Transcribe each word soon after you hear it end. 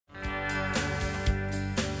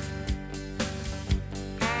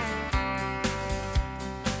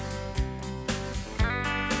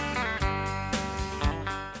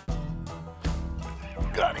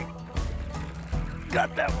Got him.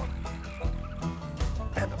 Got that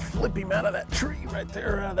one. Had to flip him out of that tree right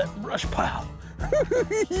there, out of that brush pile.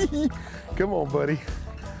 Come on, buddy.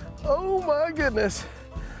 Oh my goodness.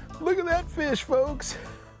 Look at that fish, folks.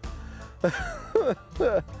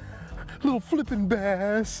 Little flipping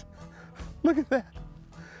bass. Look at that.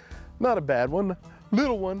 Not a bad one.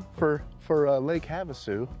 Little one for Lake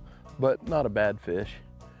Havasu, but not a bad fish.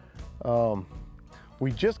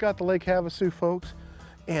 We just got to Lake Havasu, folks,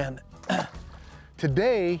 and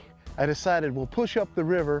today I decided we'll push up the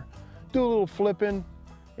river, do a little flipping,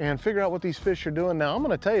 and figure out what these fish are doing. Now, I'm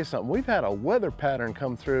gonna tell you something. We've had a weather pattern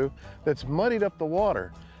come through that's muddied up the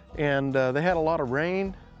water, and they had a lot of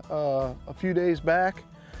rain a few days back,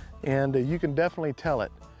 and you can definitely tell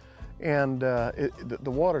it. And the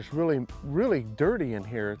water's really dirty in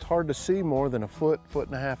here. It's hard to see more than a foot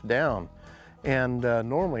and a half down. And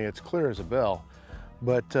normally it's clear as a bell.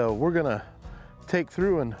 But we're gonna take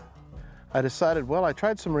through, and I decided, well, I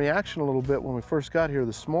tried some reaction a little bit when we first got here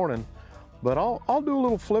this morning, but I'll do a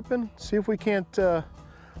little flipping, see if we can't, you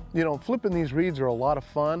know, flipping these reeds are a lot of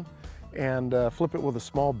fun, and flip it with a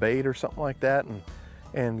small bait or something like that,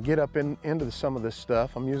 and get up into some of this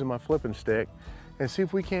stuff. I'm using my flipping stick, and see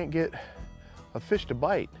if we can't get a fish to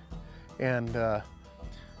bite and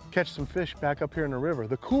catch some fish back up here in the river.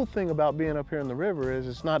 The cool thing about being up here in the river is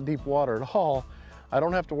it's not deep water at all. I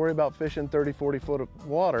don't have to worry about fishing 30, 40 foot of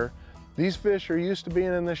water. These fish are used to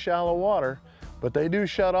being in this shallow water, but they do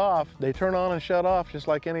shut off. They turn on and shut off just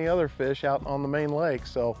like any other fish out on the main lake.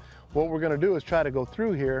 So what we're gonna do is try to go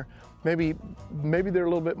through here. Maybe they're a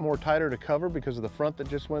little bit more tighter to cover because of the front that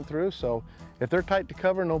just went through. So if they're tight to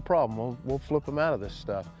cover, no problem. We'll flip them out of this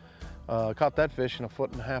stuff. Caught that fish in a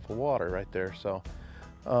foot and a half of water right there. So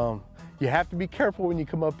you have to be careful when you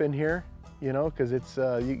come up in here, you know, because it's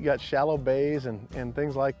you got shallow bays and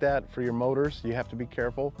things like that for your motors. You have to be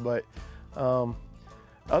careful. But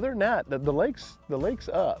other than that, the lake's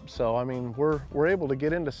up. So I mean, we're able to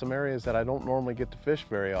get into some areas that I don't normally get to fish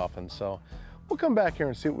very often. So we'll come back here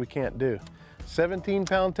and see what we can't do.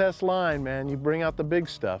 17-pound test line, man. You bring out the big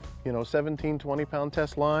stuff, you know, 17, 20-pound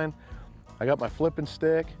test line. I got my flipping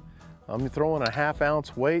stick. I'm throwing a ½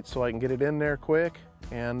 ounce weight so I can get it in there quick,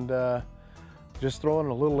 and just throwing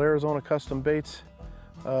a little Arizona Custom Baits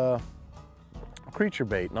creature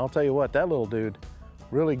bait. And I'll tell you what, that little dude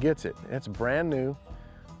really gets it. It's brand new.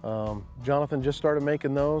 Jonathan just started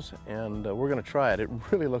making those, and we're gonna try it. It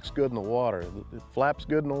really looks good in the water. It flaps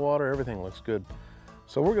good in the water, everything looks good.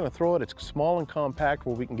 So we're gonna throw it. It's small and compact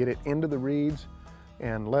where we can get it into the reeds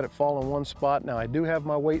and let it fall in one spot. Now I do have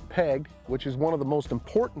my weight pegged, which is one of the most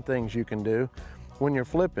important things you can do when you're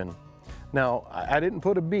flipping. Now, I didn't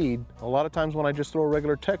put a bead. A lot of times when I just throw a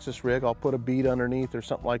regular Texas rig, I'll put a bead underneath or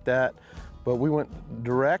something like that. But we went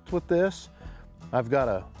direct with this. I've got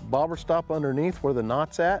a bobber stop underneath where the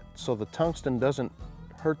knot's at, so the tungsten doesn't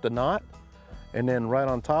hurt the knot. And then right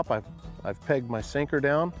on top, I've pegged my sinker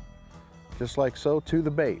down, just like so, to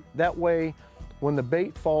the bait. That way, when the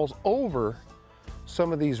bait falls over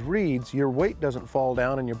some of these reeds, your weight doesn't fall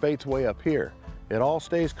down and your bait's way up here. It all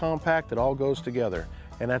stays compact, it all goes together.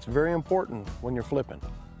 And that's very important when you're flipping.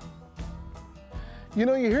 You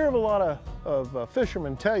know, you hear of a lot of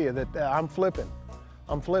fishermen tell you that I'm flipping.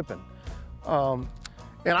 And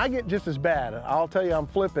I get just as bad. I'll tell you I'm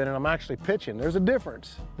flipping and I'm actually pitching. There's a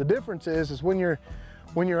difference. The difference is when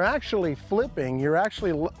you're actually flipping, you're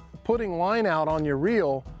actually putting line out on your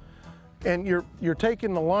reel, and you're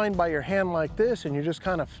taking the line by your hand like this, and you're just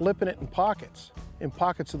kind of flipping it in pockets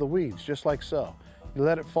of the weeds, just like so. You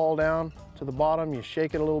let it fall down to the bottom, you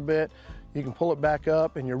shake it a little bit, you can pull it back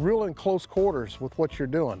up, and you're real in close quarters with what you're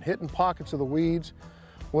doing, hitting pockets of the weeds,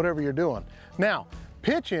 whatever you're doing. Now,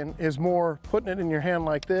 pitching is more putting it in your hand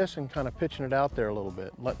like this and kind of pitching it out there a little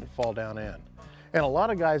bit, letting it fall down in. And a lot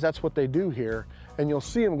of guys, that's what they do here, and you'll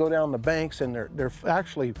see them go down the banks, and they're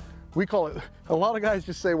actually, we call it, a lot of guys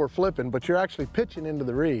just say we're flipping, but you're actually pitching into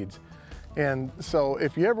the reeds. And so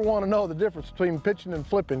if you ever want to know the difference between pitching and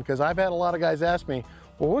flipping, because I've had a lot of guys ask me,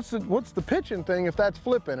 well, what's the pitching thing if that's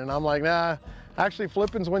flipping? And I'm like, nah, actually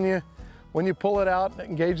flipping's when you pull it out,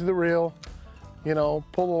 engage the reel, you know,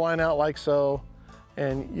 pull the line out like so,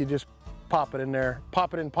 and you just pop it in there,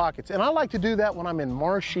 pop it in pockets. And I like to do that when I'm in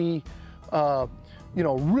marshy, you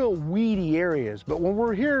know, real weedy areas. But when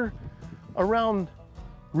we're here around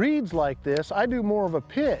reeds like this, I do more of a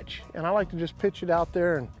pitch, and I like to just pitch it out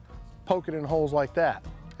there and poke it in holes like that.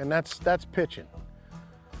 And that's pitching.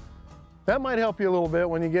 That might help you a little bit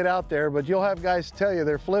when you get out there, but you'll have guys tell you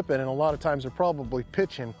they're flipping, and a lot of times they're probably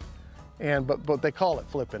pitching, but they call it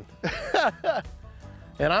flipping.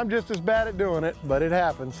 And I'm just as bad at doing it, but it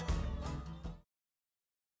happens.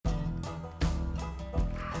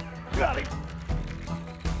 Got him.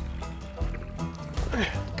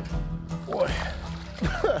 Boy.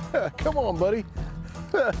 Come on, buddy.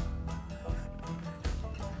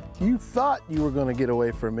 You thought you were gonna get away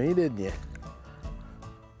from me, didn't you?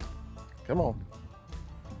 Come on.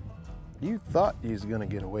 You thought you was gonna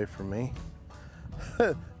get away from me.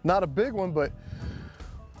 Not a big one, but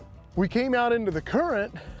we came out into the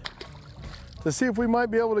current to see if we might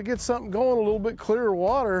be able to get something going, a little bit clearer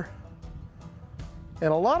water.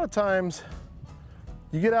 And a lot of times,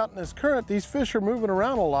 you get out in this current, these fish are moving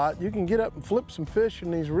around a lot. You can get up and flip some fish in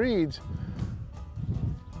these reeds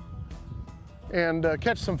and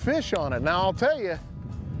catch some fish on it. Now I'll tell you,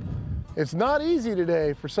 it's not easy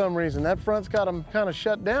today for some reason. That front's got them kind of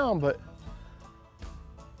shut down, but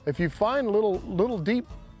if you find little deep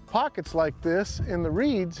pockets like this in the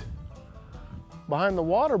reeds, behind the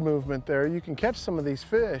water movement there, you can catch some of these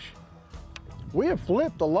fish. We have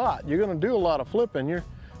flipped a lot. You're gonna do a lot of flipping.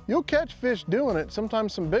 You'll catch fish doing it,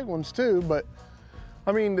 sometimes some big ones too, but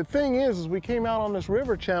I mean, the thing is we came out on this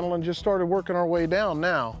river channel and just started working our way down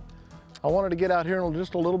now. I wanted to get out here in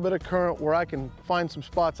just a little bit of current where I can find some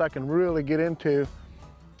spots I can really get into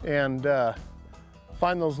and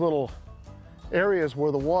find those little areas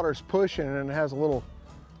where the water's pushing and it has a little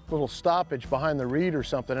stoppage behind the reed or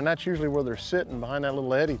something, and that's usually where they're sitting, behind that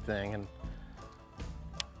little eddy thing. And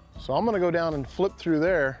so I'm gonna go down and flip through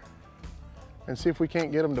there and see if we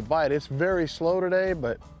can't get them to bite. It's very slow today,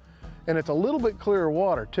 and it's a little bit clearer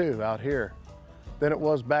water too out here than it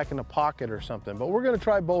was back in the pocket or something. But we're gonna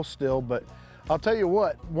try both still. But I'll tell you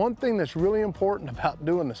what, one thing that's really important about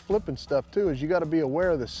doing this flipping stuff too is you gotta be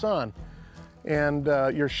aware of the sun and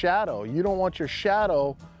your shadow. You don't want your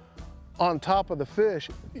shadow on top of the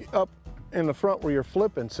fish up in the front where you're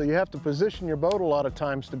flipping. So you have to position your boat a lot of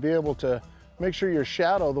times to be able to make sure your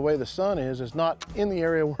shadow, the way the sun is not in the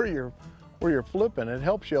area where you're flipping. It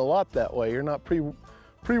helps you a lot that way. You're not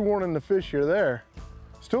pre-warning the fish you're there.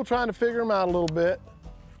 Still trying to figure them out a little bit.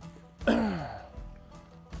 I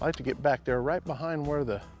like to get back there right behind where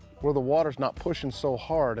the water's not pushing so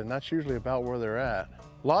hard, and that's usually about where they're at.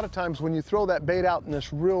 A lot of times when you throw that bait out in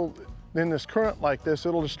this current like this,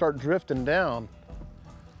 it'll just start drifting down,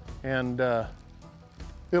 and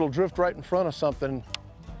it'll drift right in front of something,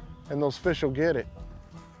 and those fish will get it.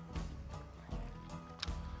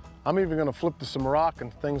 I'm even gonna flip to some rock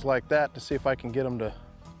and things like that to see if I can get them to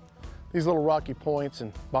these little rocky points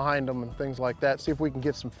and behind them and things like that, see if we can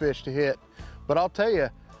get some fish to hit. But I'll tell you,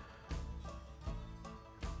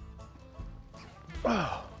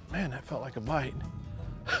 oh man, that felt like a bite.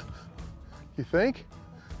 You think?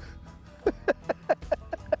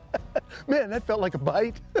 Man, that felt like a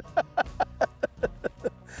bite.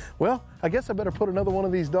 Well, I guess I better put another one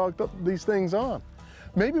of these things on.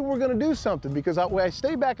 Maybe we're gonna do something, because I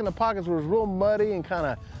stayed back in the pockets where it was real muddy and kind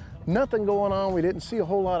of nothing going on. We didn't see a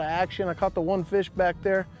whole lot of action. I caught the one fish back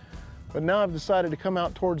there, but now I've decided to come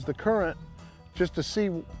out towards the current just to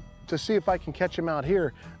see if I can catch them out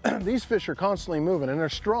here. These fish are constantly moving and they're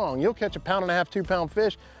strong. You'll catch a 1.5 pound, 2 pound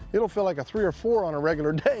fish. It'll feel like a 3 or 4 on a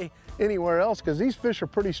regular day anywhere else, because these fish are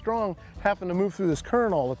pretty strong, having to move through this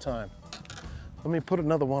current all the time. Let me put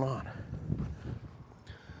another one on.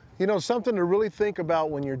 You know, something to really think about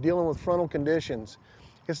when you're dealing with frontal conditions,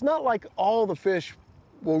 it's not like all the fish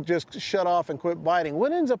will just shut off and quit biting.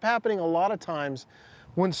 What ends up happening a lot of times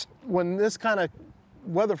when this kind of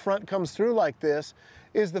weather front comes through like this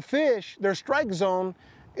is the fish, their strike zone,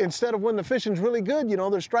 instead of when the fishing's really good, you know,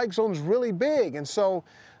 their strike zone's really big. And so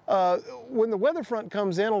when the weather front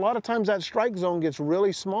comes in, a lot of times that strike zone gets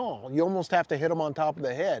really small. You almost have to hit them on top of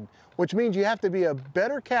the head, which means you have to be a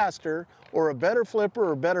better caster or a better flipper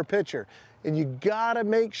or a better pitcher. And you gotta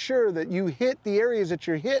make sure that you hit the areas that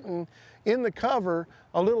you're hitting in the cover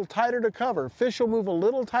a little tighter to cover. Fish will move a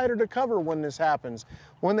little tighter to cover when this happens.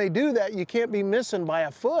 When they do that, you can't be missing by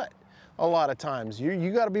a foot a lot of times.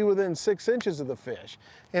 You gotta be within 6 inches of the fish.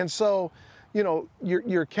 And so, you know,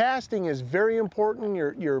 your casting is very important,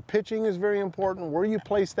 your pitching is very important. Where you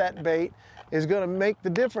place that bait is gonna make the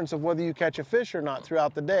difference of whether you catch a fish or not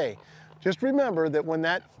throughout the day. Just remember that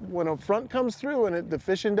when a front comes through and the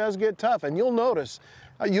fishing does get tough, and you'll notice,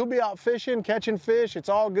 you'll be out fishing, catching fish, it's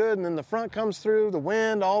all good, and then the front comes through, the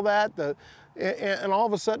wind, all that, and all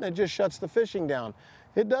of a sudden it just shuts the fishing down.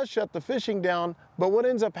 It does shut the fishing down, but what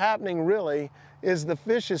ends up happening really is the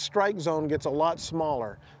fish's strike zone gets a lot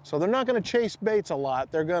smaller. So they're not gonna chase baits a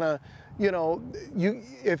lot. They're gonna, you know,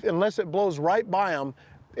 unless it blows right by them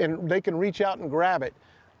and they can reach out and grab it,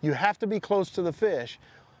 you have to be close to the fish.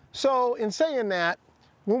 So in saying that,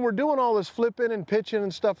 when we're doing all this flipping and pitching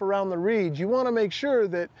and stuff around the reeds, you want to make sure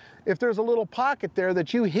that if there's a little pocket there,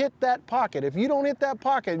 that you hit that pocket. If you don't hit that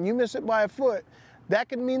pocket and you miss it by a foot, that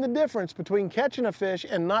can mean the difference between catching a fish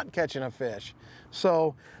and not catching a fish.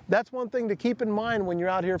 So that's one thing to keep in mind when you're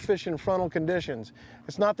out here fishing frontal conditions.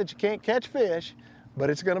 It's not that you can't catch fish, but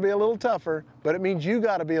it's going to be a little tougher, but it means you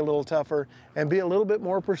got to be a little tougher and be a little bit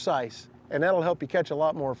more precise, and that'll help you catch a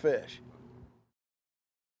lot more fish.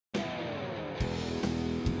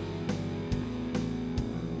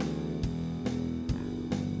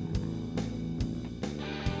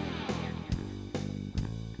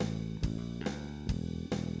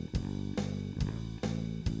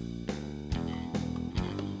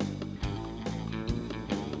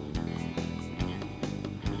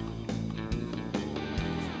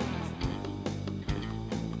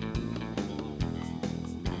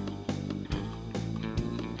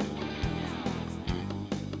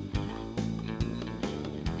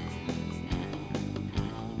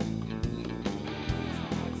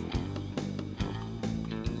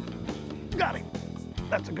 Got him.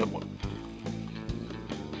 That's a good one.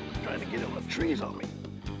 Trying to get him with trees on me.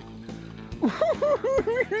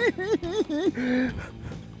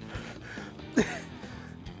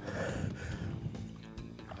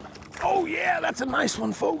 Oh yeah, that's a nice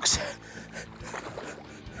one, folks.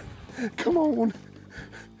 Come on.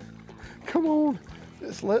 Come on.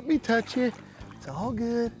 Just let me touch you. It's all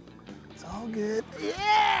good. It's all good.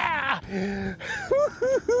 Yeah!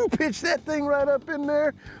 Pitch that thing right up in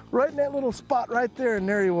there, right in that little spot right there, and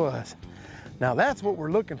there he was. Now that's what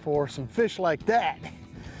we're looking for, some fish like that.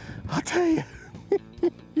 I'll tell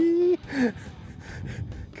you.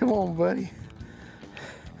 Come on, buddy.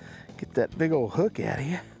 Get that big old hook out of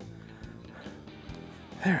you.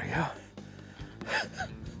 There we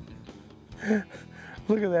go.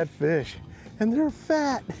 Look at that fish. And they're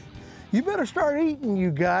fat. You better start eating,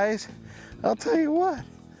 you guys. I'll tell you what.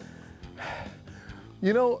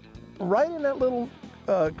 You know, right in that little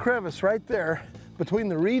crevice right there between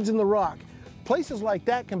the reeds and the rock, places like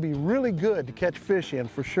that can be really good to catch fish in,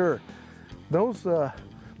 for sure. Those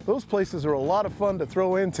places are a lot of fun to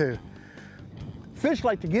throw into. Fish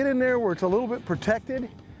like to get in there where it's a little bit protected,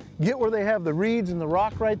 get where they have the reeds and the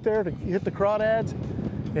rock right there to hit the crawdads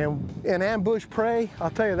and ambush prey. I'll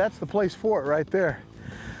tell you, that's the place for it right there.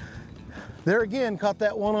 There again, caught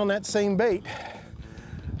that one on that same bait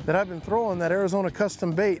that I've been throwing, that Arizona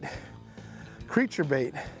custom bait, creature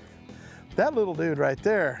bait. That little dude right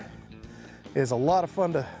there is a lot of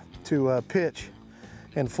fun to pitch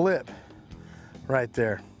and flip right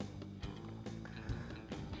there.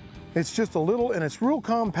 It's just a little, and it's real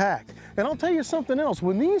compact. And I'll tell you something else,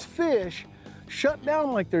 when these fish shut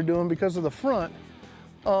down like they're doing because of the front,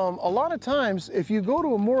 a lot of times if you go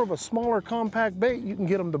to more of a smaller compact bait, you can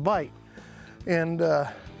get them to bite. And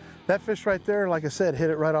that fish right there, like I said, hit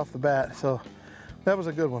it right off the bat. So that was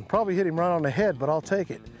a good one. Probably hit him right on the head, but I'll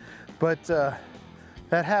take it. But that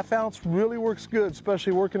 1/2 ounce really works good,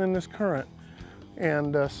 especially working in this current.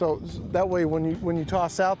 And so that way when you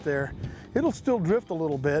toss out there, it'll still drift a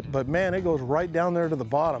little bit, but man, it goes right down there to the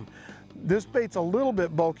bottom. This bait's a little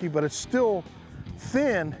bit bulky, but it's still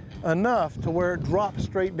thin enough to where it drops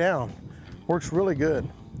straight down. Works really good.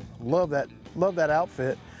 Love that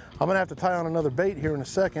outfit. I'm gonna have to tie on another bait here in a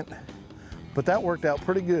second, but that worked out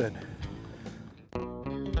pretty good.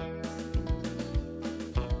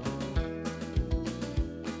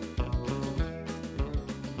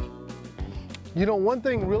 You know, one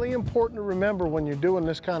thing really important to remember when you're doing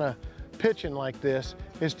this kind of pitching like this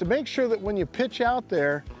is to make sure that when you pitch out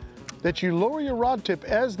there, that you lower your rod tip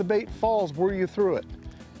as the bait falls where you threw it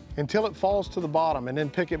until it falls to the bottom, and then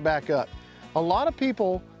pick it back up. A lot of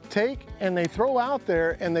people take and they throw out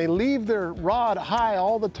there and they leave their rod high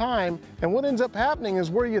all the time, and what ends up happening is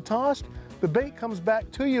where you tossed, the bait comes back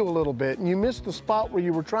to you a little bit and you miss the spot where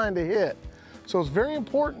you were trying to hit. So it's very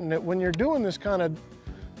important that when you're doing this kind of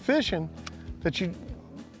fishing, that you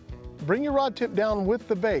bring your rod tip down with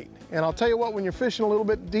the bait. And I'll tell you what, when you're fishing a little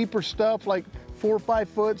bit deeper stuff like 4 or 5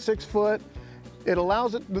 foot, 6 foot, it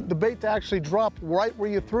allows the bait to actually drop right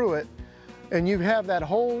where you threw it, and you have that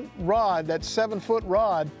whole rod, that 7-foot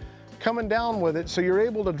rod, coming down with it, so you're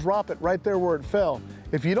able to drop it right there where it fell.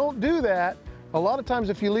 If you don't do that, a lot of times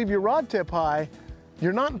if you leave your rod tip high,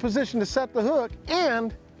 you're not in position to set the hook,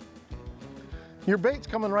 and your bait's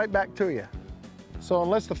coming right back to you. So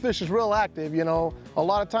unless the fish is real active, you know, a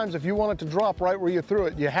lot of times if you want it to drop right where you threw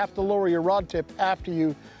it, you have to lower your rod tip after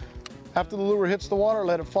the lure hits the water,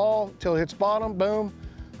 let it fall till it hits bottom, boom.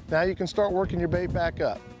 Now you can start working your bait back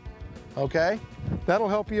up, okay? That'll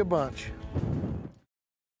help you a bunch.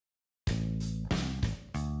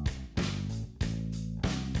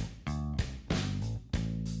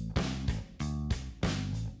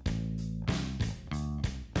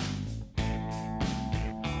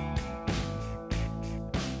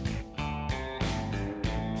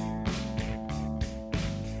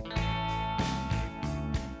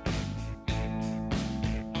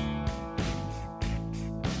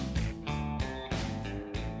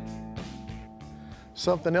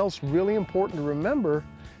 Something else really important to remember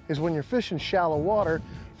is when you're fishing shallow water,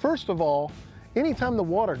 first of all, anytime the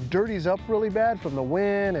water dirties up really bad from the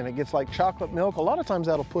wind and it gets like chocolate milk, a lot of times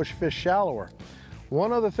that'll push fish shallower.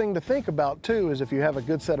 One other thing to think about too is if you have a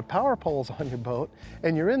good set of power poles on your boat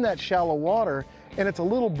and you're in that shallow water and it's a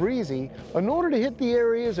little breezy, in order to hit the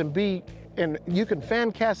areas and you can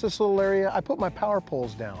fan cast this little area, I put my power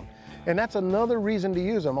poles down. And that's another reason to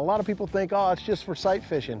use them. A lot of people think, oh, it's just for sight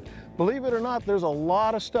fishing. Believe it or not, there's a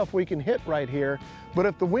lot of stuff we can hit right here, but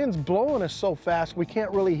if the wind's blowing us so fast, we can't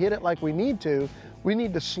really hit it like we need to. We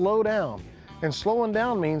need to slow down. And slowing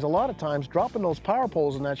down means a lot of times dropping those power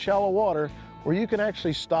poles in that shallow water where you can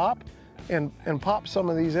actually stop and pop some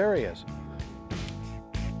of these areas.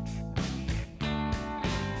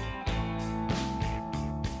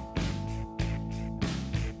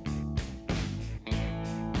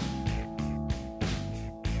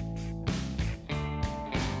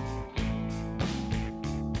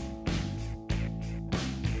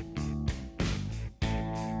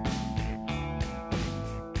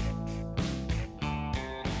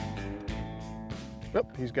 Oh,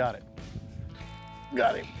 he's got it.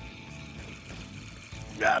 Got him.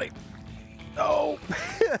 Got him. Oh,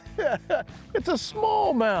 it's a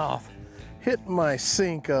smallmouth. Hit my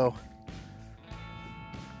Cinco.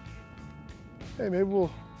 Hey, maybe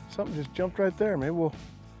something just jumped right there. Maybe we'll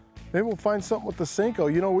find something with the Cinco.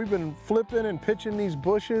 You know, we've been flipping and pitching these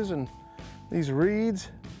bushes and these reeds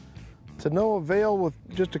to no avail with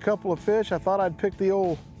just a couple of fish. I thought I'd pick the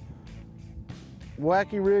old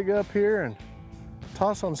wacky rig up here and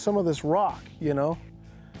toss on some of this rock, you know.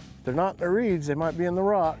 If they're not in the reeds, they might be in the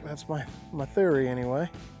rock. That's my theory anyway.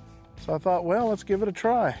 So I thought, well, let's give it a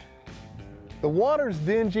try. The water's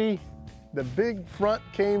dingy, the big front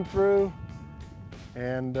came through,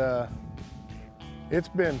 and it's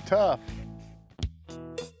been tough.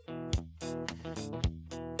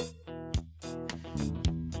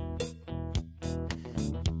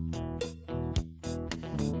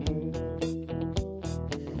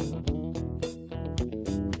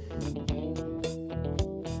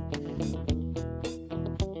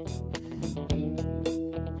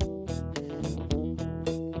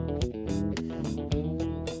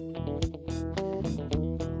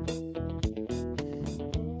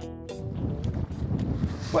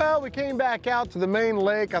 Well, we came back out to the main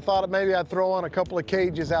lake. I thought maybe I'd throw on a couple of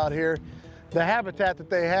cages out here. The habitat that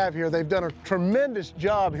they have here, they've done a tremendous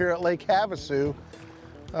job here at Lake Havasu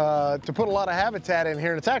to put a lot of habitat in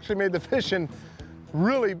here. And it's actually made the fishing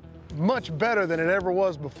really much better than it ever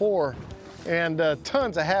was before. And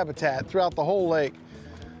tons of habitat throughout the whole lake.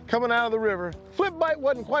 Coming out of the river. Flip bite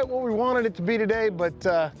wasn't quite what we wanted it to be today,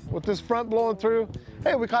 but with this front blowing through,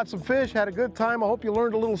 hey, we caught some fish, had a good time. I hope you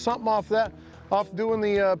learned a little something off doing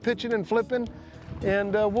the pitching and flipping,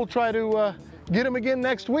 and we'll try to get them again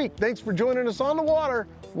next week. Thanks for joining us on the water.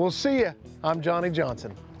 We'll see you. I'm Johnny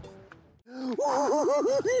Johnson.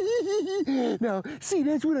 Now, see,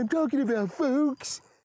 that's what I'm talking about, folks.